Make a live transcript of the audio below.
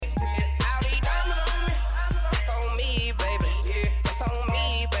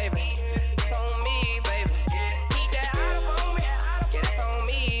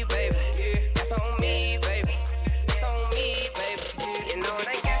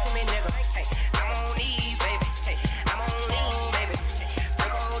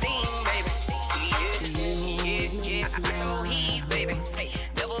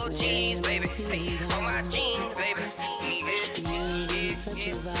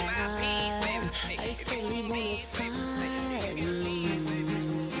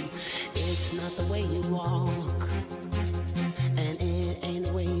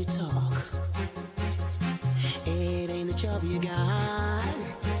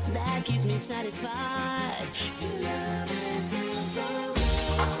leaves me satisfied. Your love is so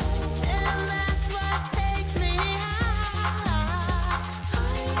good, and that's what takes me high.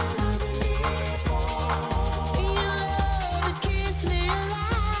 Higher than before. Your love, it keeps me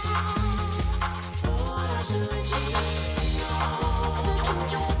alive. Lord, I should let you know that you're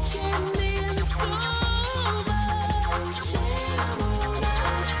touching me in so much. And I'm all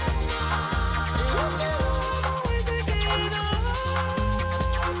night now. It's your voice again.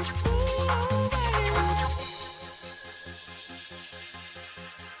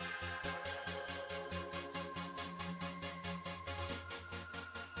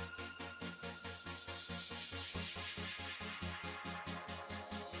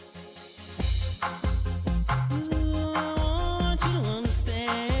 I want you to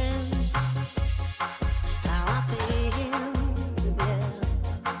understand how I feel, yeah,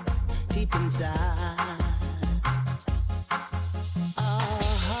 deep inside.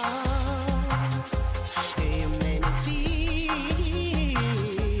 You made me feel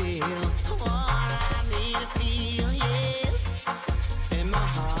what I need to feel, yes, in my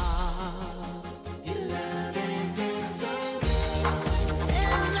heart. Your love and feels so good,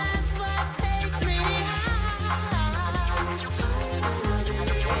 and that's what takes me high. Higher than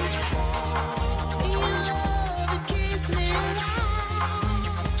before. Your love, it keeps me alive.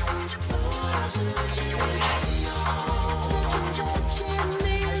 Lord, I should let you know that you're touching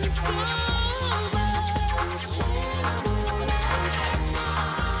me in so much. And I'm all night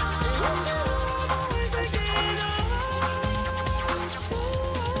now. It's your voice again.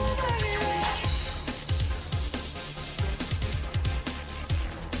 Baby.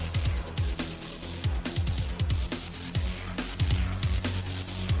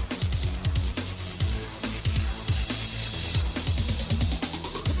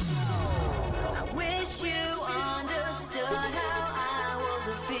 I wish you understood how I was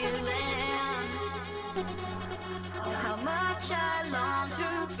feeling, how much I long to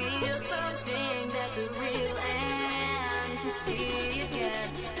feel something that's real and to see again,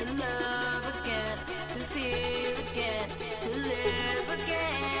 to love again, to feel again, to live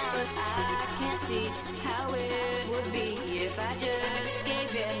again. But I can't see how it would be if I just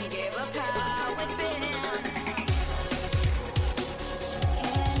gave in, gave up how it's been.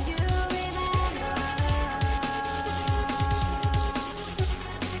 Can you remember?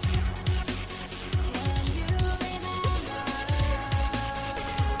 Can you remember?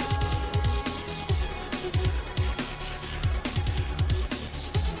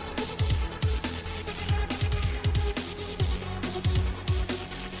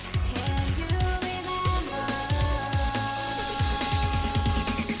 Can you remember?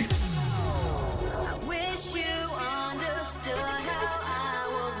 I wish you understood how I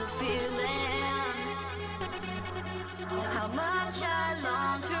was feeling, how much I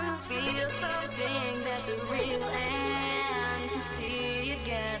long to feel something that's real and to see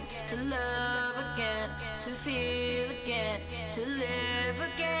again, to love again, to feel again, to live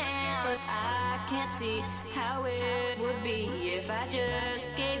again. But I can't see how it would be if I just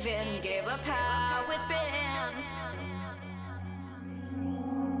gave in, gave up how it's been.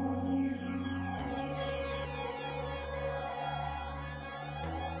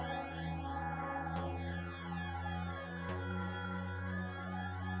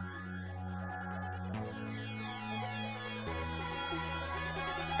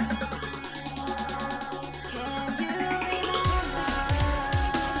 Can you remember?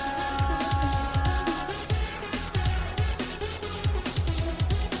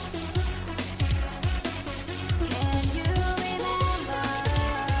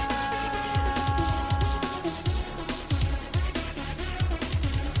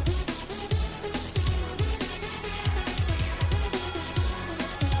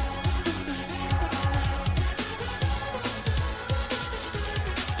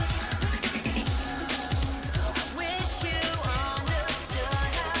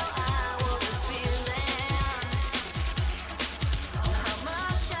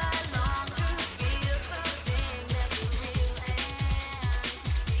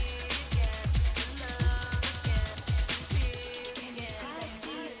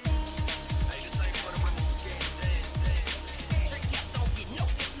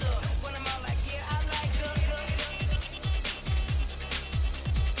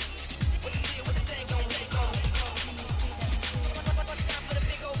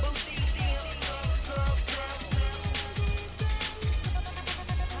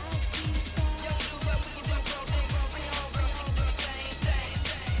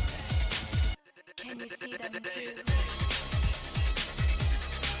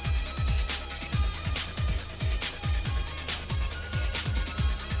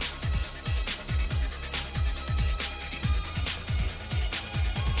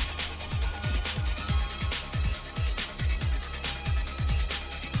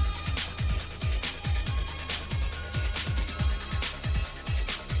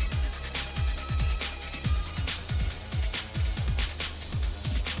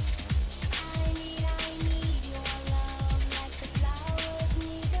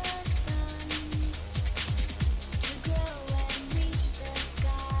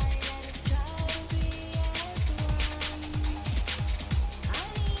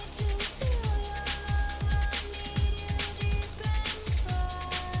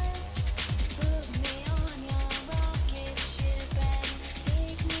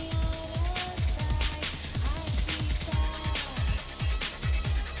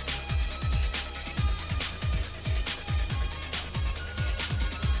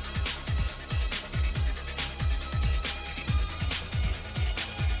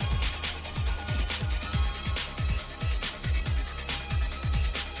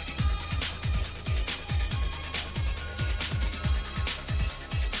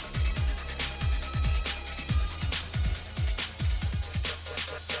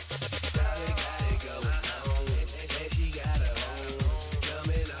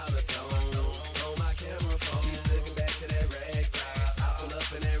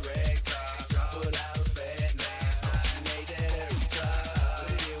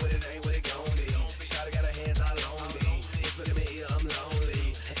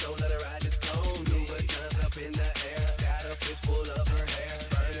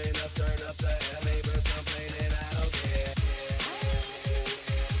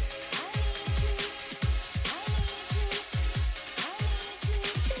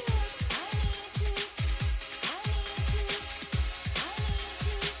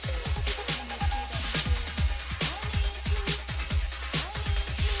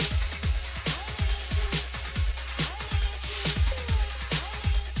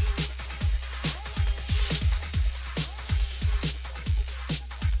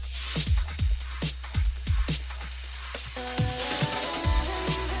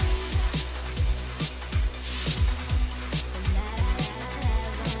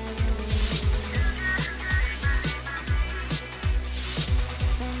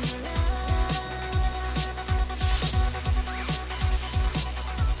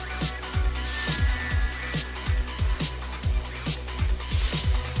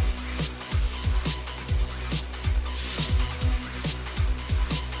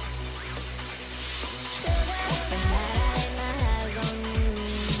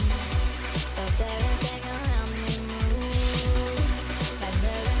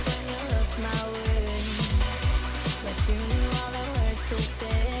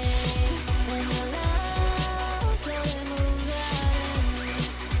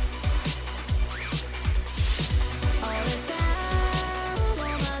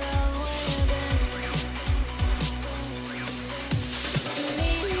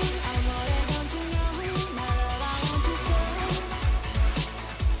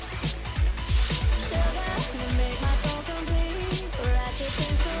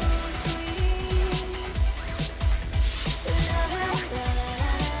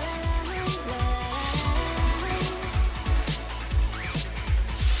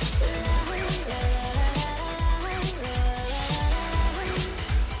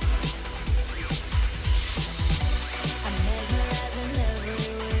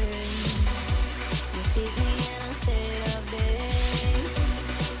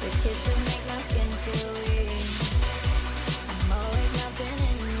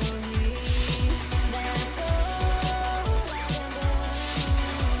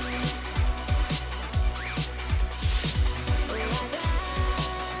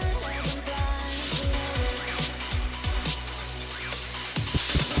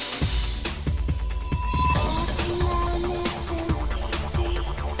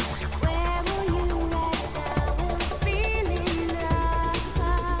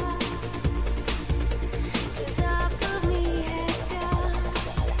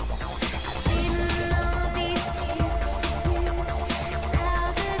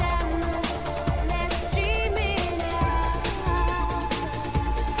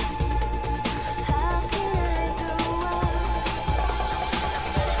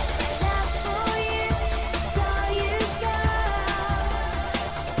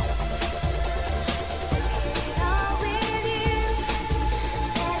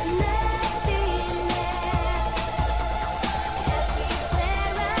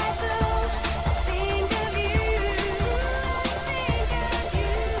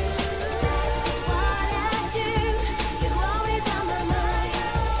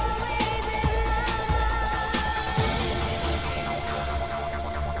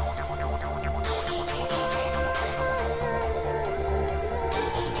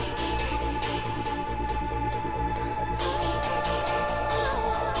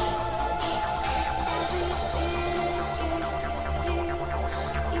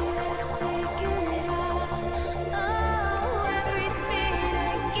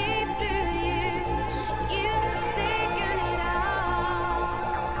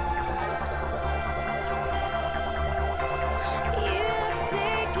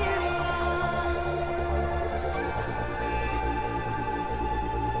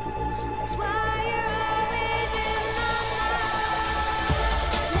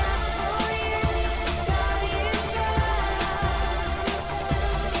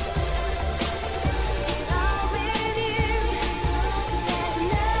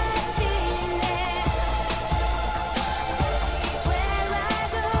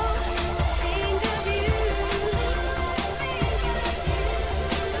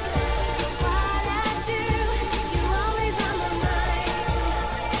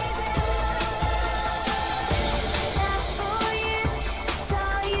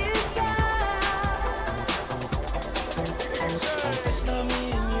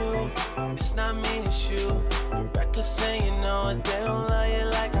 it's you. You're reckless and you know it, they don't love you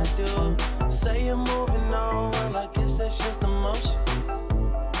like I do. Say you're moving on, well I guess that's just emotion.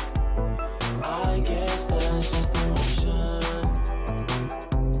 I guess that's just emotion.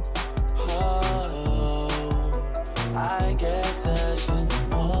 Oh, I guess that's just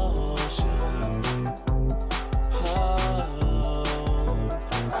emotion. Oh,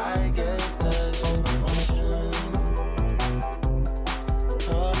 I guess that's just emotion.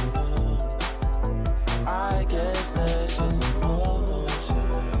 Oh, I guess that's just emotion.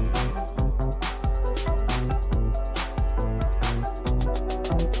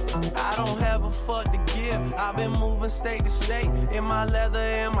 I don't have a fuck to give. I've been moving state to state in my leather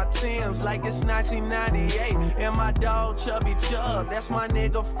and my Timbs like it's 1998. And my dog Chubby Chub, that's my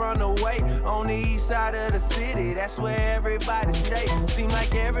nigga from the way on the east side of the city. That's where everybody stay. Seem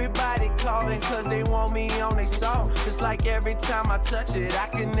like everybody calling cause they want me on their song. It's like every time I touch it, I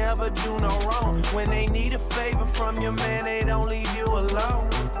can never do no wrong. When they need a favor from your man, they don't leave you alone.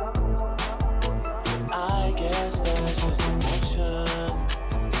 I guess that's just emotion.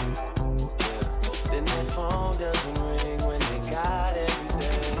 Then their phone doesn't ring when they got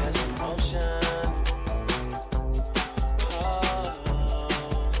everything. That's emotion.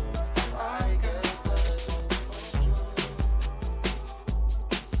 Oh, I guess that's just emotion.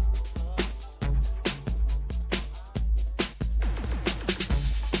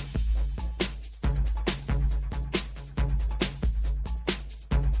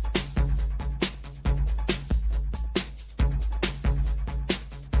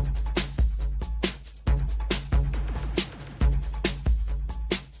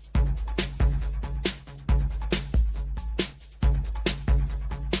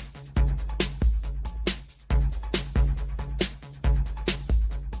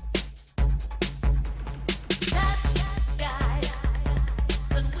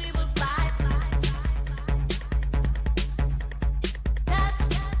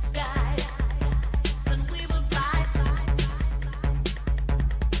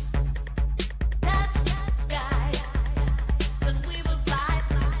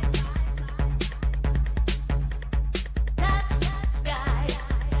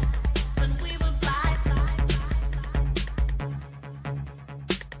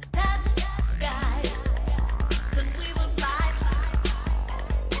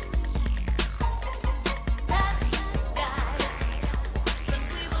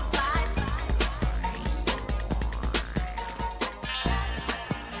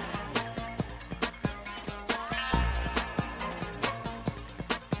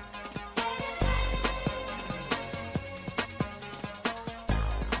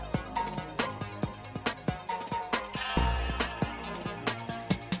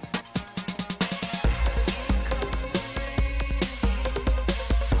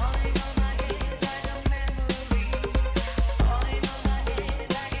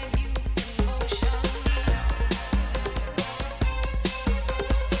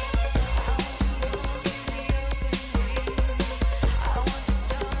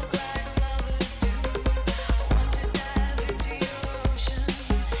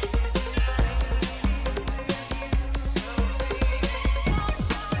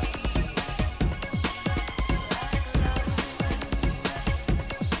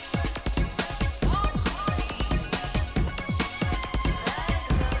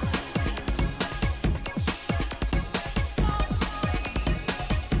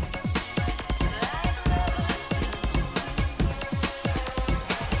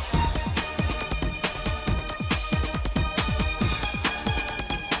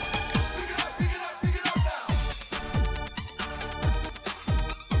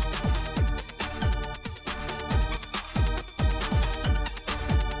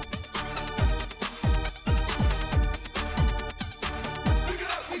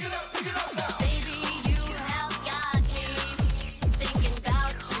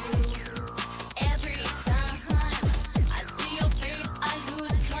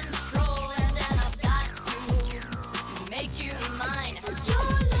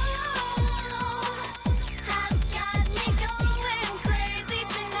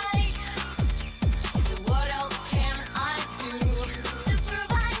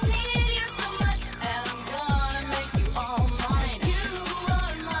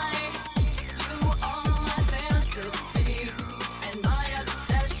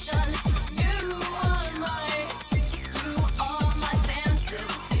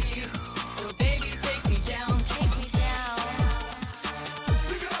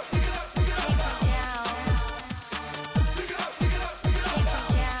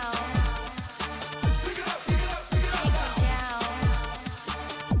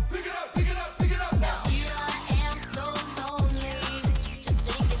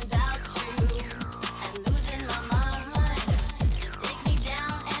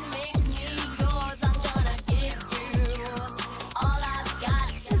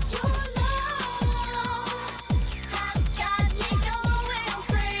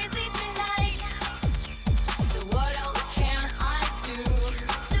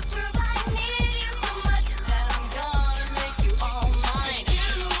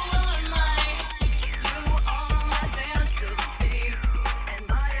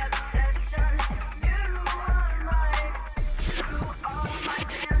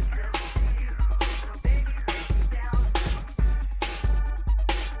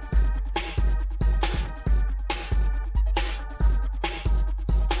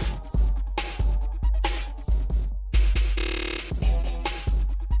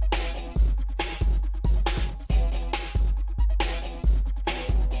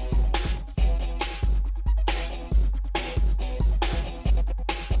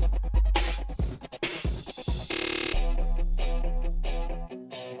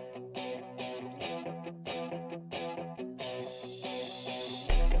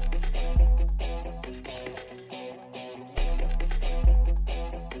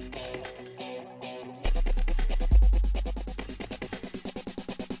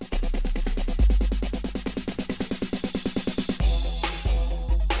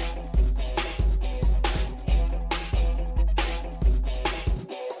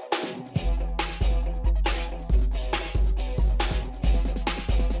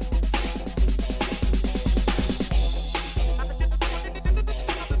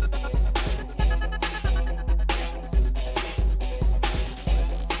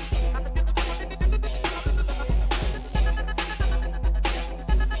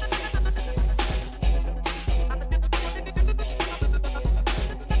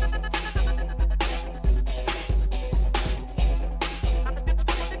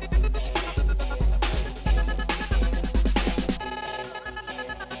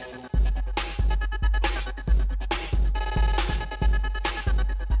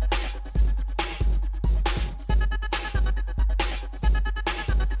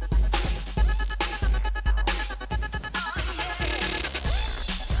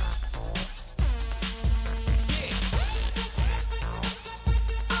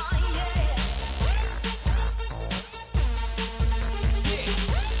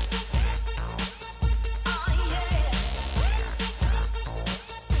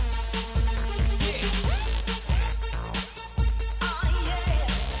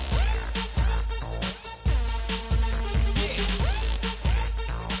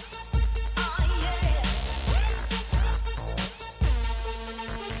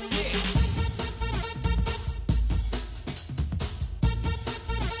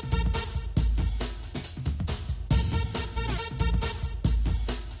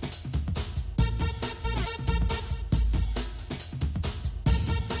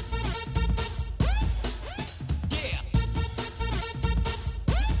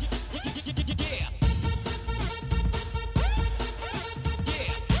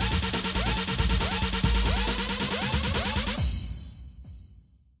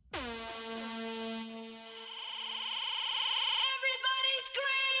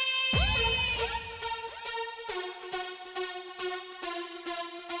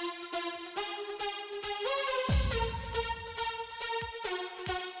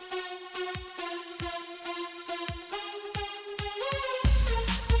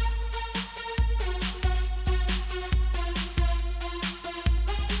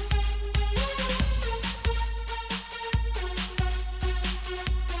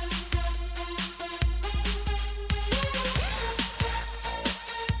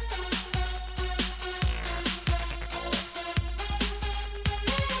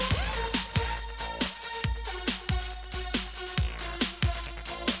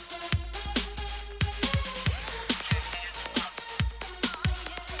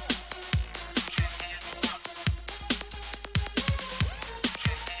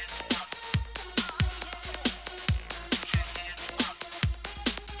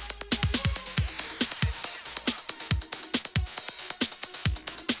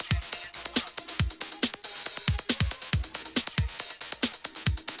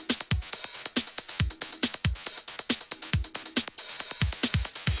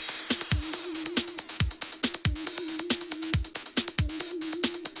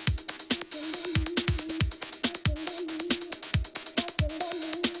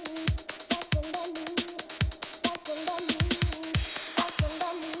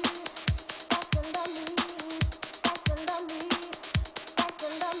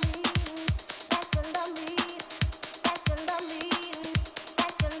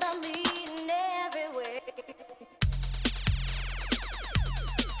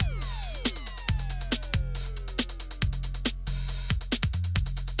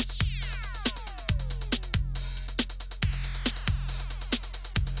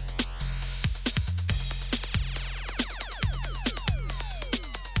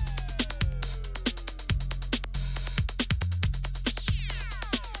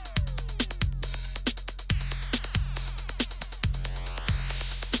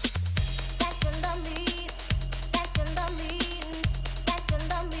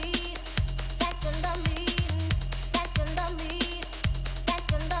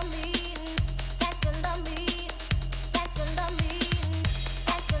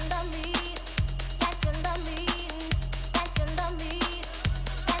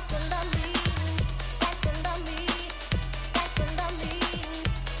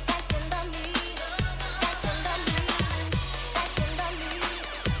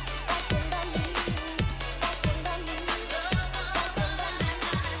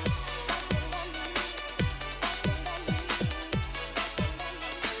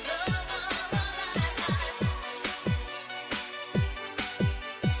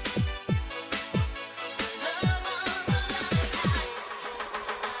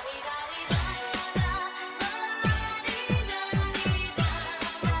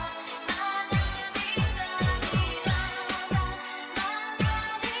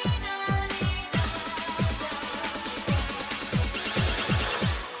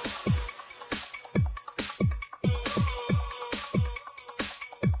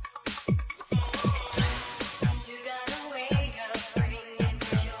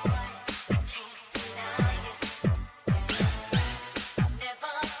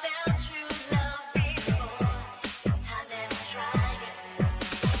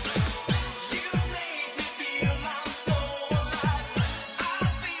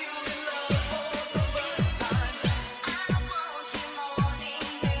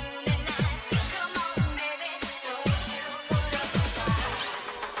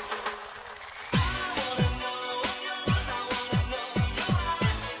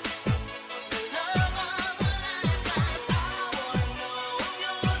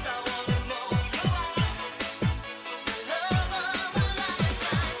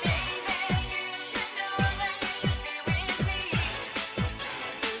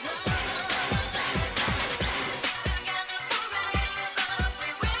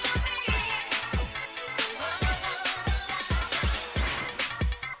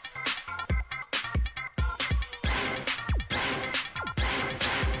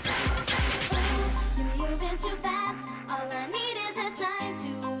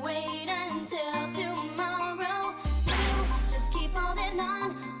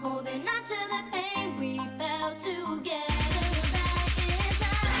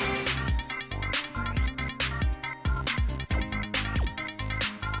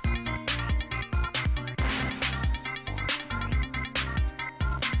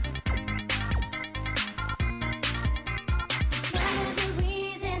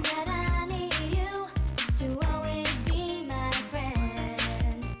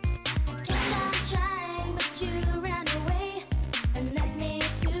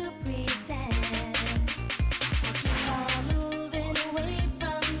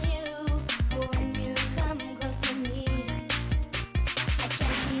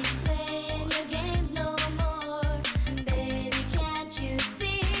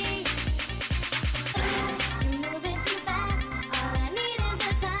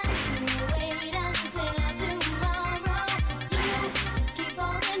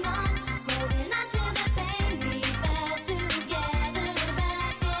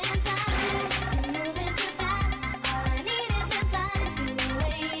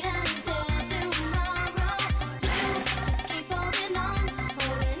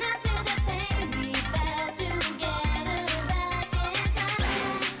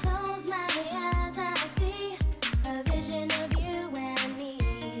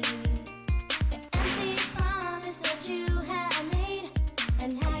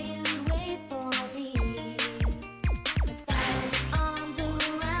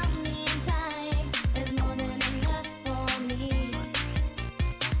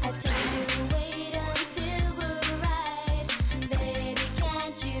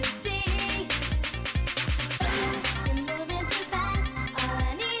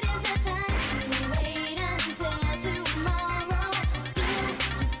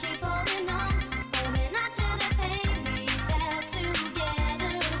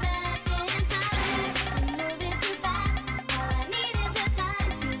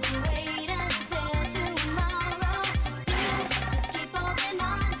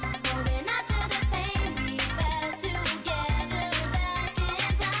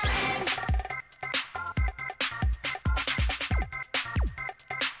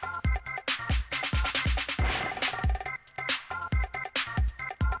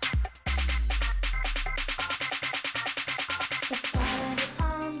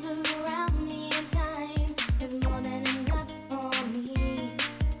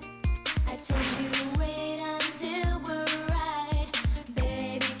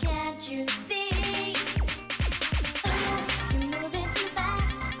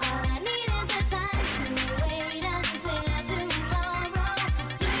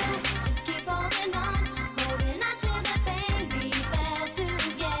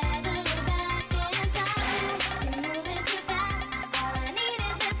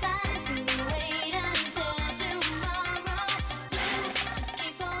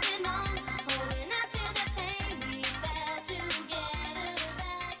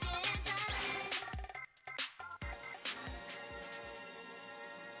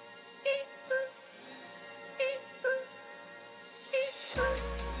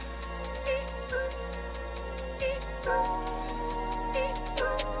 Pulling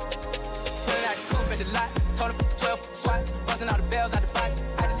out the coupe at the lot, told her 12 swat, busting all the bells out the box.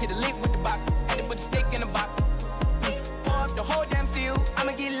 I just hit a lick with the box, had to put the stick in the box. Pour up the whole damn seal,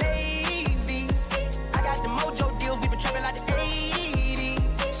 I'ma get lazy. I got the mojo deals, we been trapping like the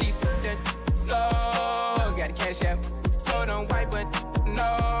 80s. She said that so, got the cash out. Told them white, but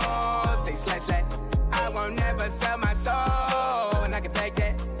no, say slash slash. I won't never sell my soul, and I can take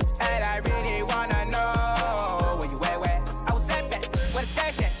that. And I really wanna know where you at. I was set back, where the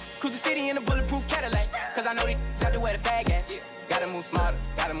stash at? Cruise the city in a bulletproof Cadillac, cause I know these out there where the bag at. Gotta move smarter,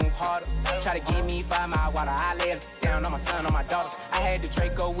 gotta move harder. Try to give me 5 mile water. I lay it down on my son, on my daughter. I had the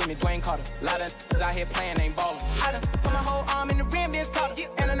Draco with me, Dwayne Carter. A lot of out here playing ain't ballin'. I done put my whole arm in the rim, Vince Carter.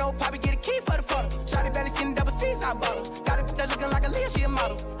 And I know Poppy get a key for the quarter. Shotty barely seen the double C's, I bought her. Got it, that looking like a Leah, she a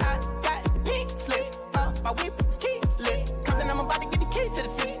model. I got the pink slip, my whip is keyless. Compton, I'm about to get the key to the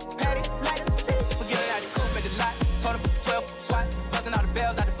city. Patty, light up the city. Forget it out the coupe at the lot. Told her 12 swat, busting all the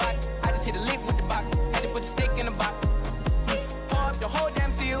bells out the box. I just hit a lick with the box, had to put the stick in the box. The whole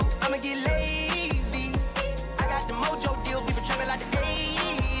damn seal, I'ma get lazy. I got the mojo deals, we been trapping like the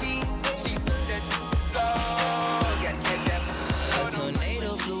 80s. She said so, got the cash out. A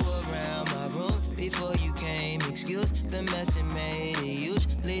tornado flew around my room before you came. Excuse the mess it made. It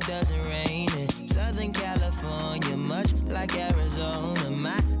usually doesn't rain in Southern California, much like Arizona.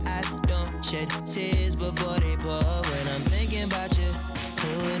 My eyes don't shed tears, but boy they pour when I'm thinking about you.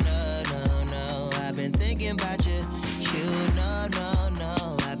 Oh no, I've been thinking about you. You no,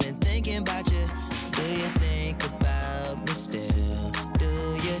 I've been thinking about you. Do you think about me still? Do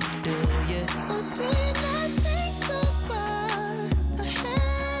you? Or do you not think so far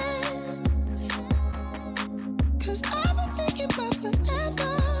ahead? Cause I've been thinking about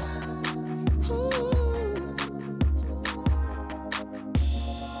forever. Ooh.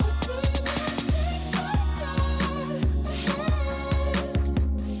 Or do you not think so far ahead?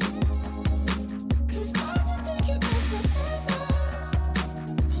 Cause I've been thinking about forever.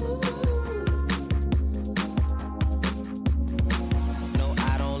 Ooh. No,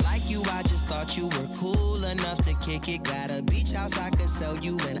 I don't like you, I just thought you were cool enough to kick it. Got a beach house I could sell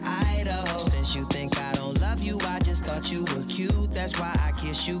you in Idaho. Since you think I don't love you, I just thought you were cute. That's why I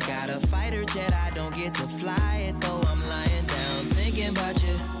kiss you. Got a fighter jet, I don't get to fly it though. I'm lying down thinking about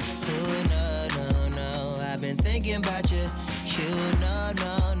you. Oh no, I've been thinking about you. You no,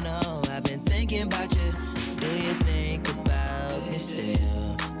 I've been thinking about you. Do you think about me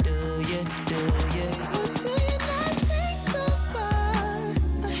still? Do you? Or do you not think so far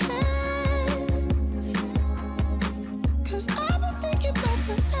ahead? Cause I've been thinking about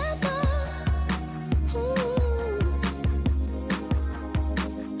forever. Ooh.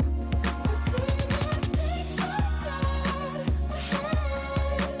 Or do you not think so far ahead?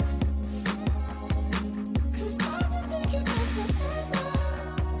 Cause I've been thinking about forever.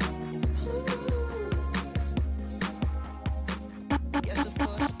 Yes, of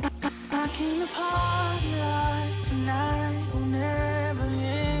course. I came to party like tonight will never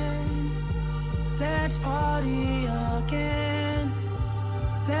end. Let's party again.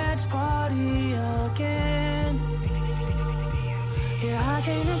 Let's party again. Yeah, I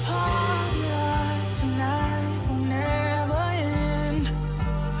came to party like tonight will never end.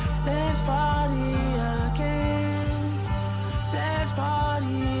 Let's party again. Let's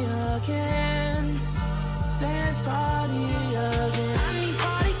party again. Let's party again. I need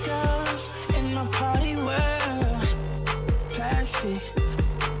party girls in my party world. Plastic,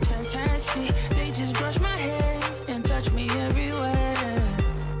 fantastic. They just brush my hair and touch me everywhere.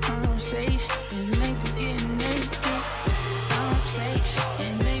 Conversation and they be getting naked. Conversation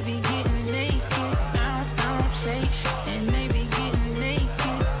and they be getting naked. Conversation and they be getting naked.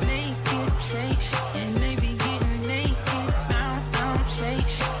 Conversation and they be getting naked.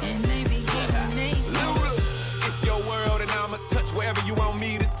 Conversation and they be getting naked. It's your world and I'ma touch wherever you want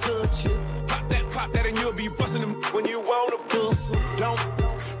me to touch it. Pop that and you'll be busting them when you wanna bust them. Don't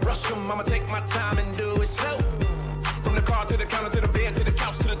rush them, I'ma take my time and do it slow. From the car to the counter to the bed to the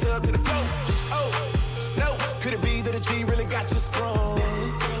couch to the tub to the floor. Oh, no, could it be that a G really got you sprung?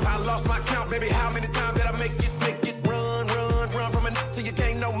 I lost my count, baby, how many times did I make it run from a till you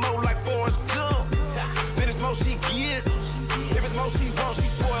can't no more like Forrest Gump. Then it's more she gets. If it's more she wants, she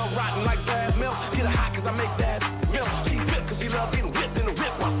spoiled rotten like bad milk. Get her hot cause I make that milk. She whipped cause she love getting whipped in the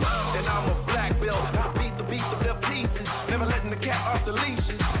whip. And I'm a black belt. I beat the pieces. Never letting the cat off the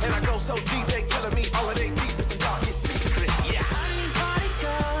leashes. And I go so deep, they telling me all of they deepest and darkest secrets. Yeah. I need party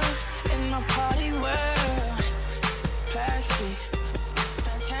girls in my party world. Plastic,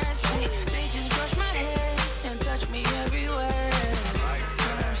 fantastic. They just brush my hair and touch me everywhere.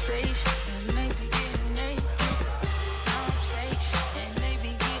 Conversation and they be getting naked.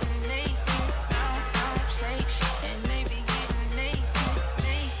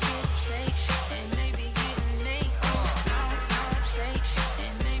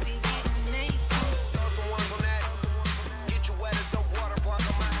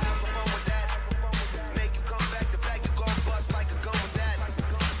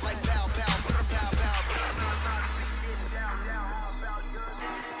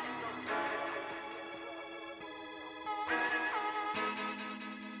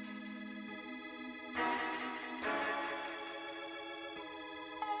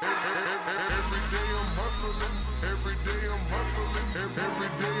 Every day I'm hustling. Every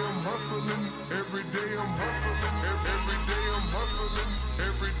day I'm hustling. Every day I'm hustling. Every day I'm hustling.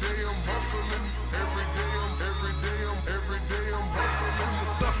 Every day I'm hustling. Every day I'm hustling. The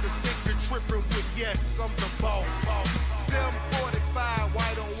suckers think they're tripping with yes, I'm the boss. 745,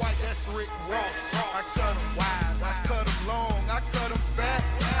 white on white, that's Rick Ross. I cut them wide, I cut them long, I cut them fat.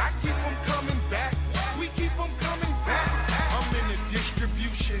 I keep them coming back. We keep them coming back. I'm in the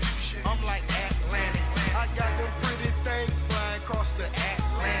distribution. I'm like Atlantic. I got them pretty things flying across the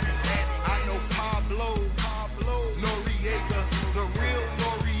Atlantic. I know Pablo Noriega, the real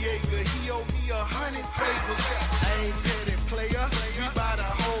Noriega. He owe me 100 favors. I ain't petty player. We buy the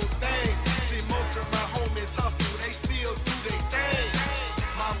whole thing. See, most of my homies hustle. They still do their thing.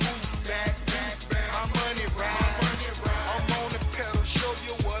 My roof back. My money ride. I'm on the pedal. Show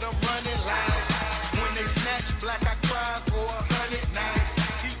you what I'm running like. When they snatch black, I cry for 100 nights.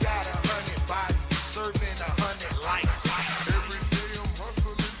 He got 100 bodies, serving 100 life. Every day I'm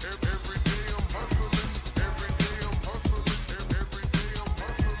hustling. Every day I'm hustling. Every day I'm hustling. Every day I'm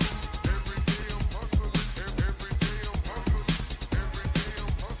hustling. Every day I'm hustling. Every day I'm hustling. Every day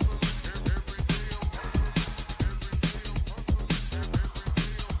I'm hustling. Every day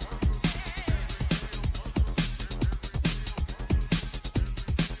I'm hustling.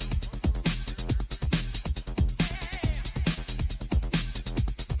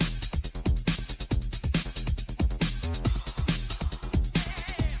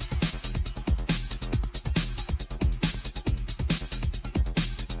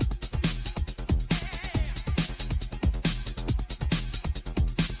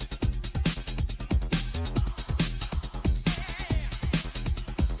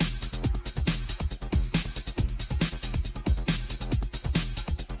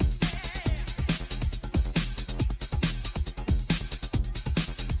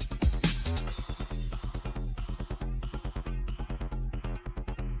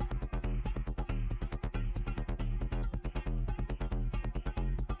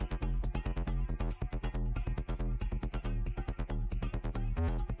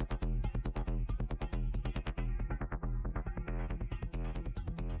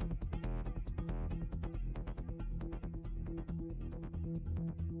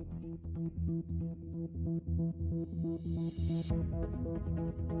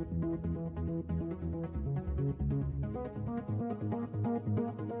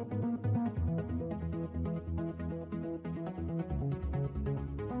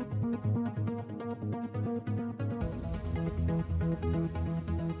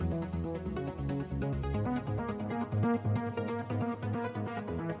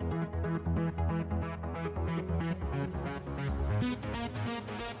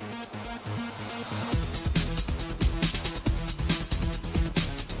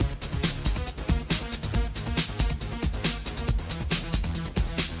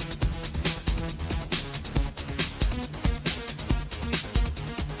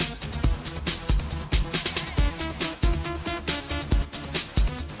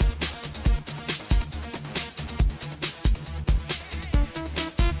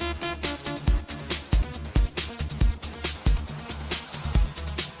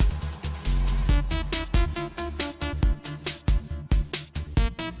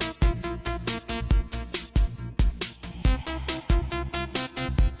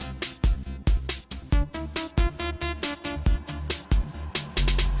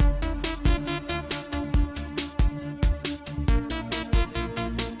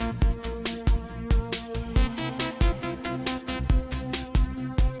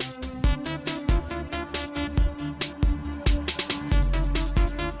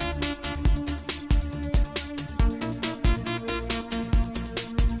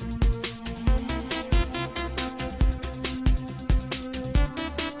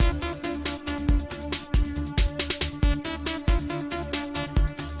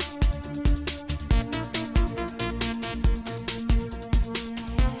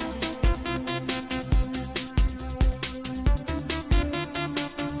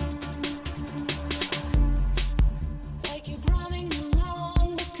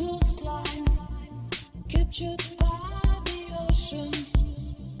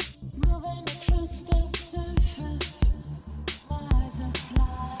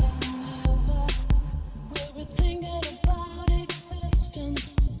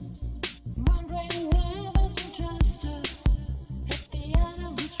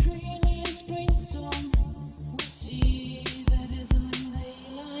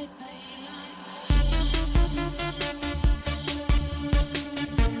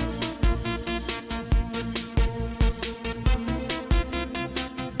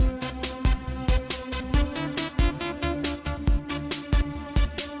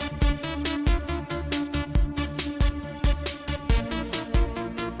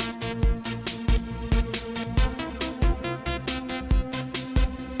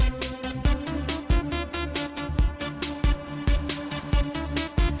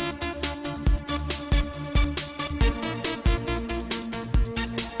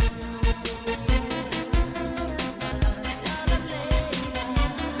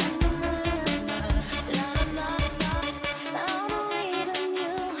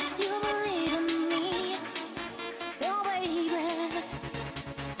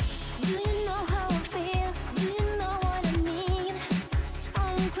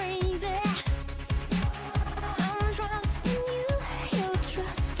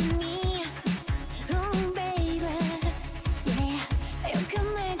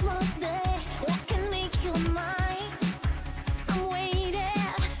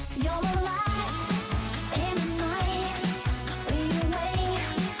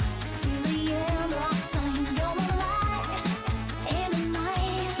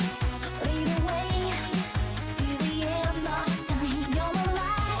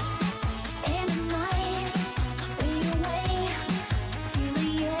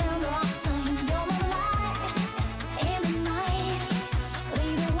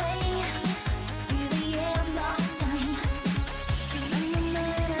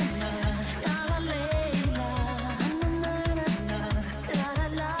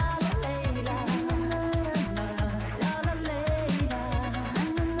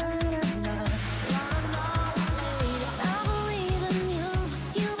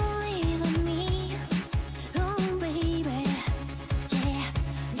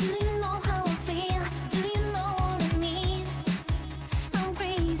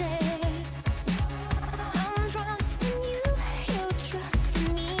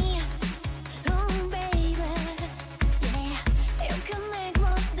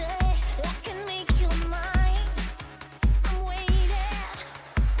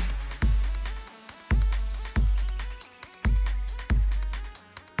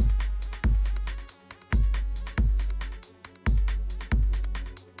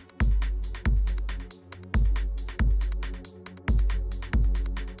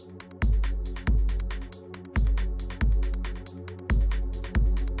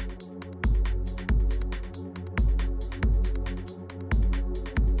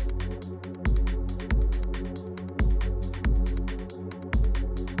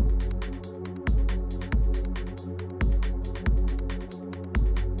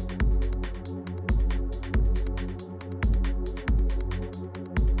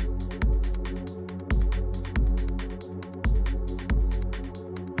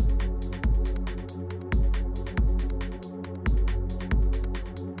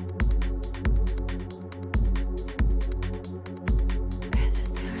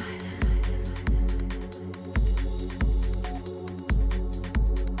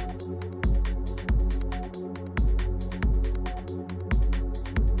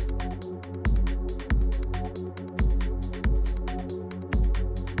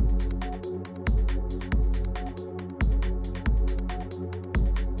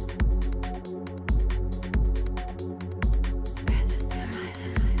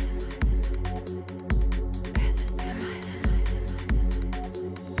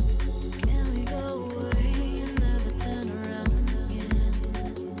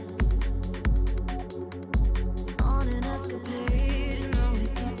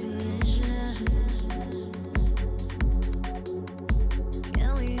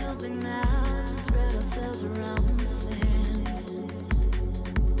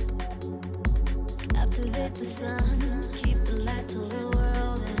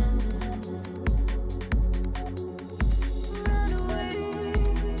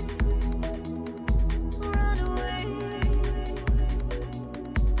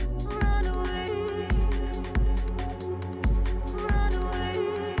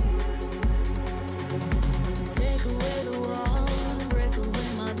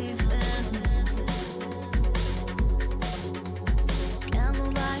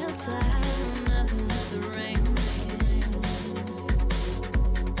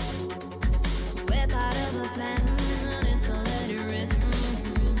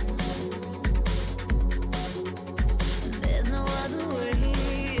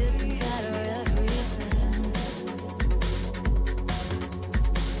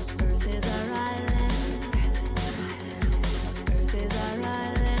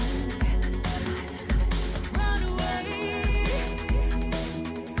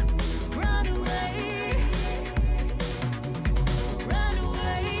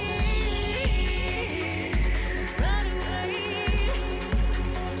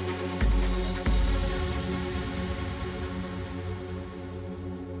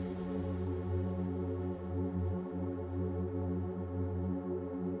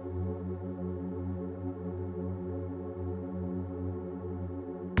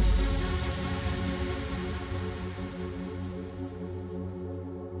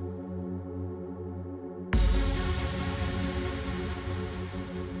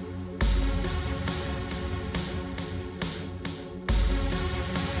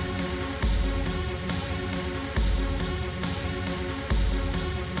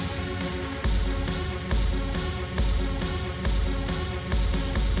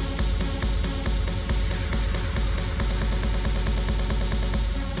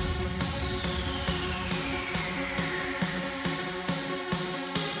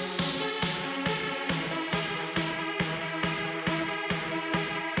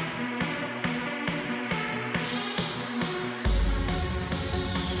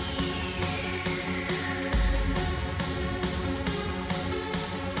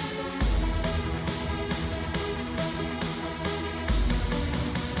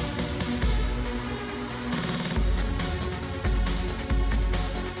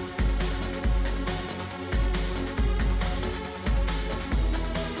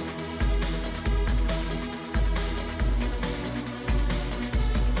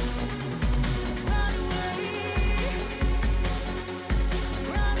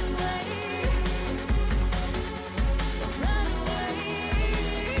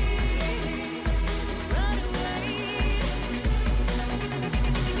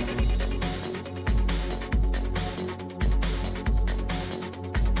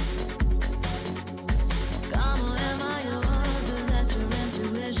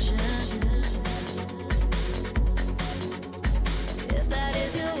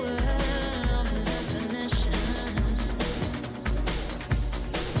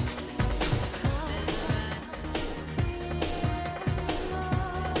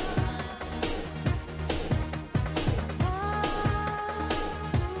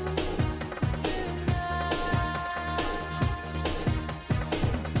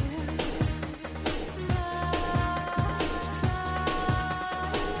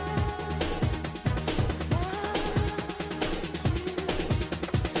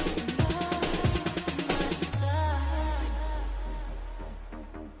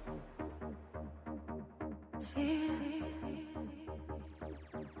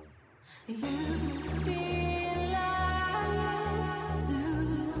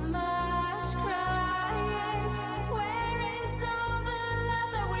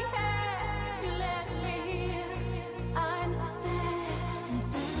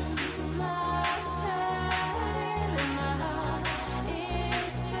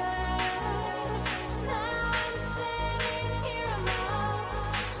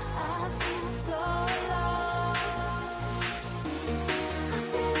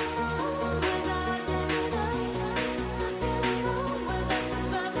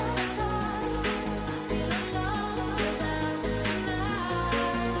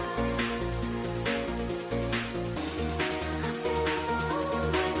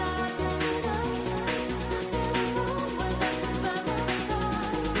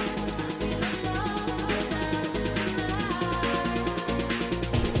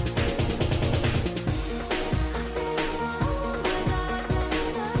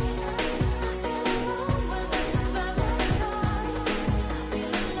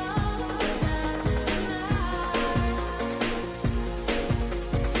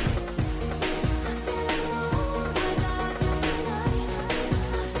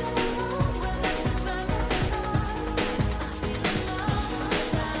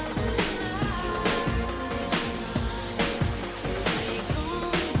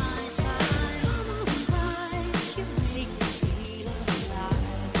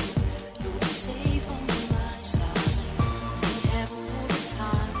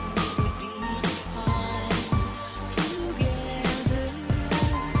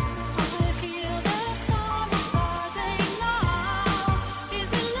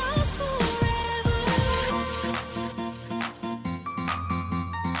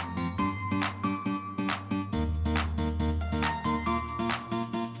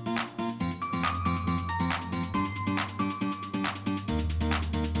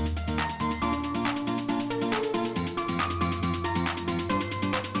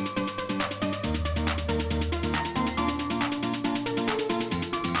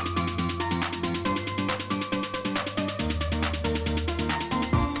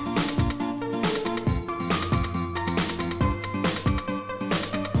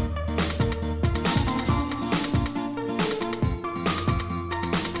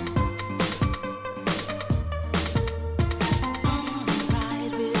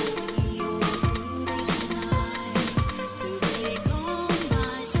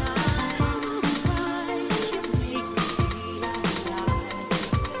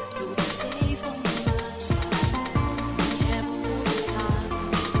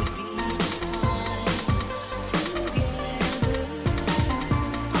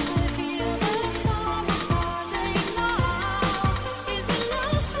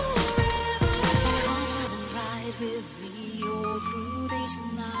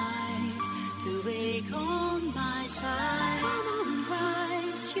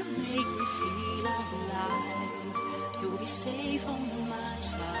 you make me feel alive. You'll be safe on my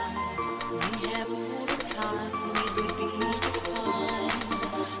side. We have all the time we